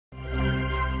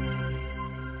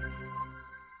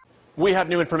We have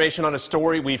new information on a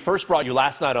story we first brought you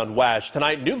last night on WESH.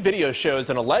 Tonight, new video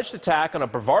shows an alleged attack on a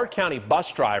Brevard County bus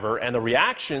driver and the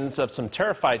reactions of some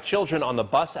terrified children on the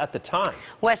bus at the time.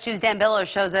 WESH News' Dan Billow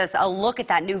shows us a look at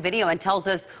that new video and tells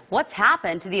us what's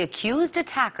happened to the accused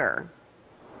attacker.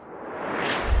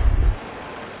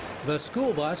 The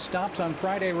school bus stops on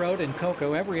Friday Road in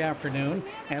Cocoa every afternoon,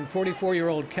 and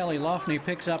 44-year-old Kelly Lofney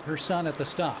picks up her son at the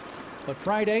stop. But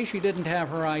Friday, she didn't have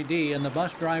her ID, and the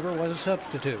bus driver was a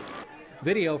substitute.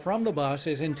 Video from the bus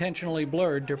is intentionally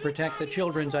blurred to protect the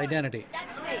children's identity.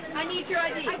 I need your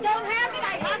ID. I don't have it.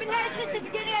 I haven't had it since the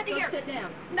beginning of the year. Sit down.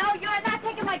 No, you're not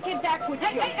taking my kid back with you.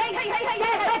 Hey,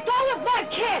 let go of my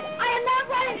kid. I am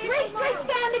not running 3 streets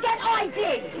down to get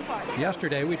ID.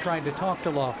 Yesterday, we tried to talk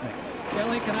to Lofney.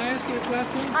 Kelly, can I ask you a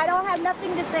question? I don't have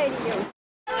nothing to say to you.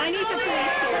 I need the police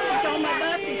here. She's on my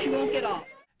bus and she won't get off.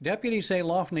 Deputies say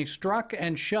Lofney struck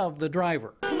and shoved the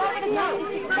driver. No.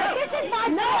 This is my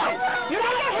son. You're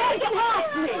not going to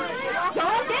off me.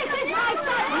 Don't. This is my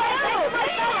son.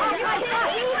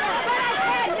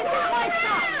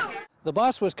 The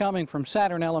bus was coming from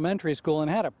Saturn Elementary School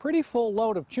and had a pretty full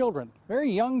load of children,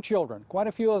 very young children, quite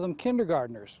a few of them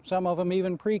kindergartners, some of them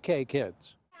even pre-K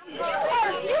kids. You're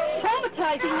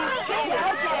traumatizing these kids.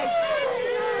 Okay.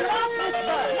 Get off this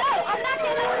bus. No, I'm not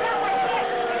getting off my kid.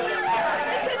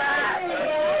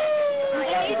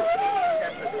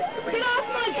 Get off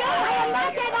my gun. I am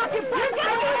not getting off your bus. You're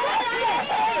going to be arrested.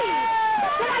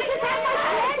 Can I just have my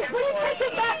kid? Will you take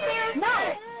it back there? No.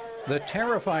 The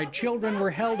terrified children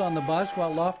were held on the bus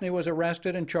while Lofney was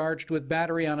arrested and charged with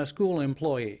battery on a school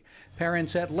employee.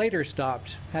 Parents at later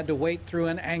stops had to wait through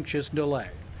an anxious delay.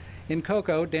 In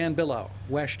Cocoa, Dan Billow,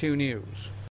 WESH 2 News.